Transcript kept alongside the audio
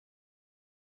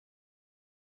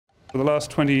For the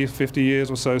last 20, 50 years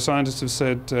or so, scientists have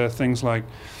said things like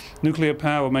nuclear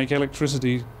power will make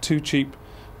electricity too cheap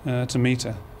to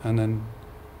meter, and then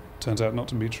turns out not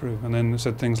to be true. And then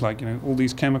said things like, all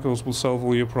these chemicals will solve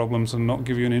all your problems and not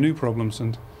give you any new problems.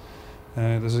 And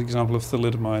there's an example of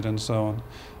thalidomide and so on.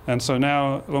 And so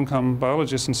now along come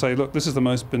biologists and say, look, this is the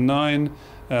most benign,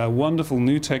 wonderful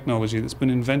new technology that's been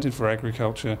invented for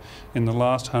agriculture in the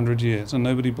last 100 years, and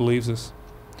nobody believes us.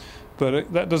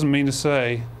 But that doesn't mean to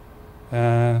say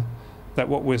that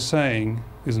what we're saying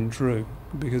isn't true,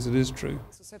 because it is true.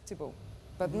 Susceptible.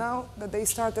 But now that they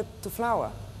started to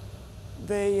flower,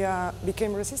 they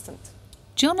became resistant.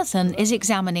 Jonathan is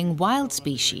examining wild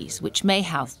species which may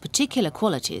have particular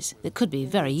qualities that could be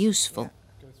very useful.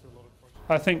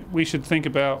 I think we should think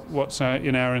about what's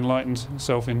in our enlightened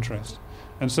self-interest.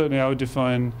 And certainly I would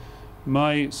define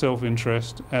my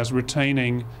self-interest as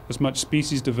retaining as much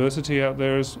species diversity out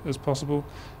there as possible.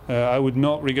 I would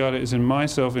not regard it as in my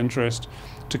self-interest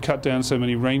to cut down so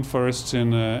many rainforests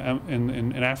in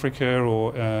Africa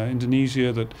or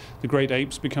Indonesia that the great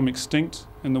apes become extinct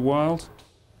in the wild.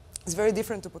 It's very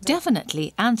different to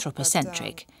Definitely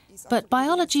anthropocentric, but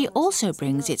biology also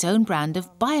brings its own brand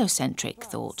of biocentric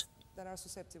thought.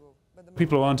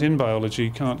 People who aren't in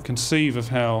biology can't conceive of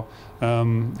how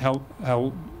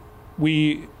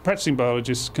we practicing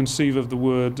biologists conceive of the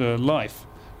word life,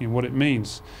 what it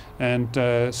means. And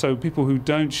so people who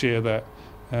don't share that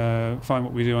find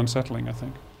what we do unsettling, I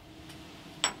think.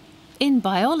 In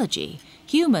biology,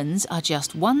 humans are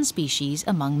just one species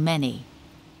among many.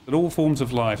 But all forms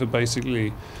of life are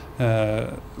basically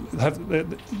they're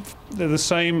the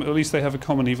same, at least they have a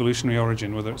common evolutionary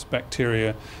origin, whether it's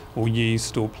bacteria or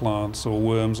yeast or plants or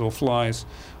worms or flies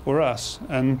or us.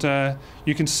 And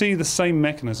you can see the same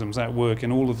mechanisms at work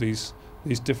in all of these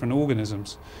different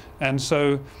organisms. And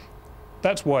so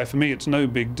that's why, for me, it's no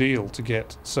big deal to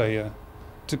get, say,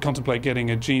 to contemplate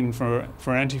getting a gene for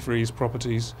antifreeze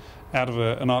properties out of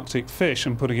an Arctic fish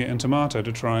and putting it in tomato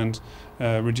to try and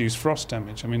reduce frost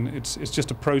damage. I mean, it's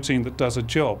just a protein that does a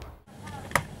job.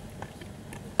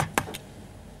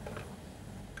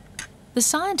 The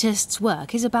scientists'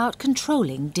 work is about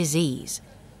controlling disease.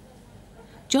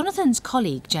 Jonathan's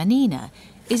colleague Janina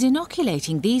is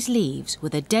inoculating these leaves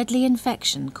with a deadly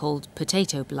infection called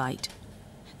potato blight,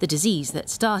 the disease that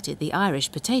started the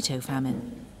Irish potato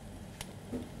famine.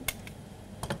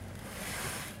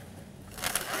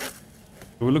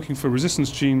 We're looking for resistance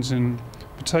genes in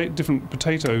different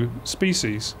potato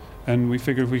species, and we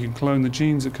figure if we can clone the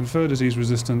genes that confer disease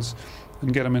resistance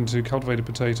and get them into cultivated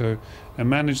potato and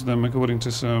manage them according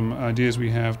to some ideas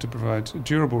we have to provide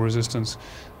durable resistance,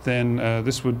 then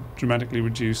this would dramatically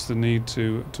reduce the need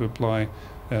to apply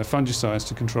fungicides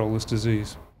to control this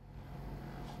disease.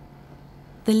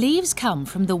 The leaves come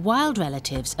from the wild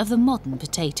relatives of the modern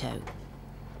potato.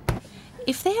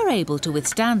 If they are able to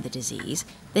withstand the disease,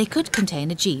 they could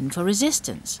contain a gene for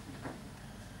resistance.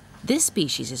 This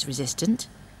species is resistant,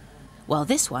 while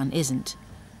this one isn't.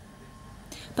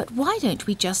 But why don't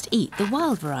we just eat the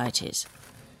wild varieties?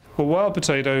 Well, wild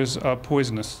potatoes are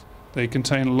poisonous. They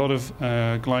contain a lot of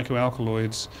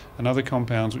glycoalkaloids and other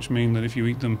compounds which mean that if you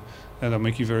eat them, they'll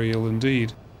make you very ill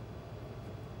indeed.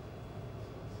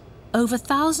 Over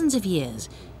thousands of years,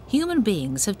 human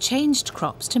beings have changed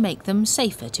crops to make them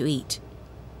safer to eat.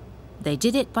 They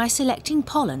did it by selecting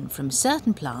pollen from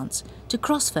certain plants to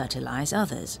cross-fertilize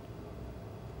others.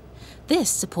 This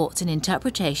supports an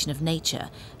interpretation of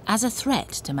nature as a threat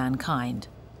to mankind.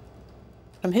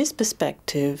 From his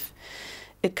perspective,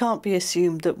 it can't be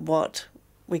assumed that what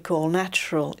we call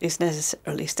natural is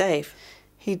necessarily safe.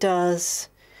 He does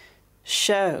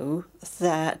show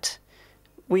that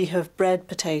we have bred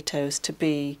potatoes to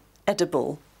be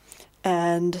edible,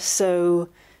 and so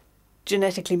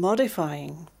genetically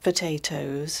modifying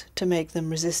potatoes to make them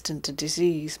resistant to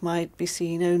disease might be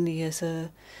seen only as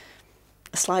a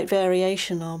slight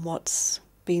variation on what's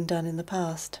been done in the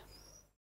past.